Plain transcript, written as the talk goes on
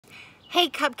Hey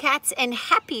Cubcats, and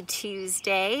happy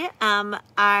Tuesday.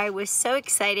 I was so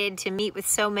excited to meet with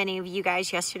so many of you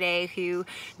guys yesterday who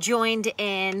joined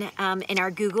in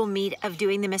our Google Meet of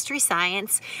doing the Mystery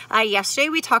Science. Yesterday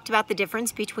we talked about the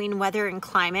difference between weather and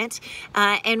climate,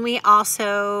 and we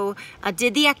also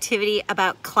did the activity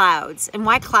about clouds and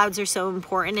why clouds are so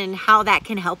important and how that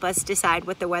can help us decide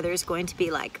what the weather is going to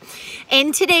be like.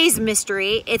 In today's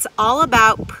mystery, it's all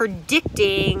about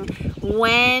predicting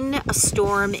when a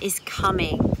storm is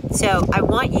coming. So I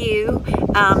want you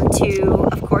to,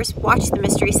 of course, watch the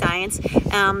Mystery Science.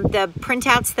 The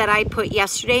printouts that I put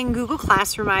yesterday in Google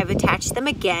Classroom, I've attached them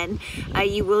again.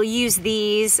 You will use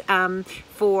these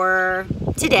for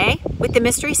today with the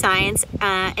Mystery Science,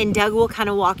 and Doug will kind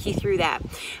of walk you through that.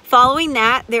 Following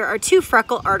that, there are two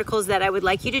Freckle articles that I would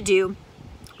like you to do.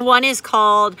 One is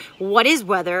called What is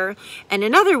Weather? And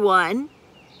another one,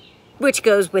 which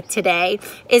goes with today,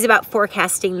 is about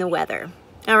forecasting the weather.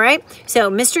 All right, so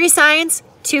Mystery Science,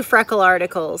 two Freckle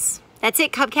articles. That's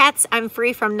it, Cubcats. I'm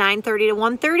free from 9:30 to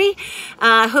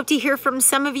 1:30. Hope to hear from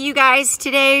some of you guys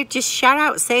today. Just shout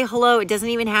out, say hello. It doesn't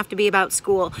even have to be about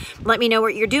school. Let me know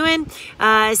what you're doing.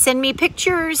 Send me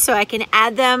pictures so I can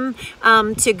add them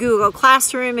to Google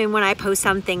Classroom and when I post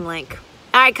on ThingLink.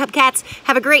 All right, Cubcats,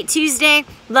 have a great Tuesday.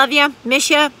 Love ya, miss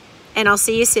ya, and I'll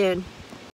see you soon.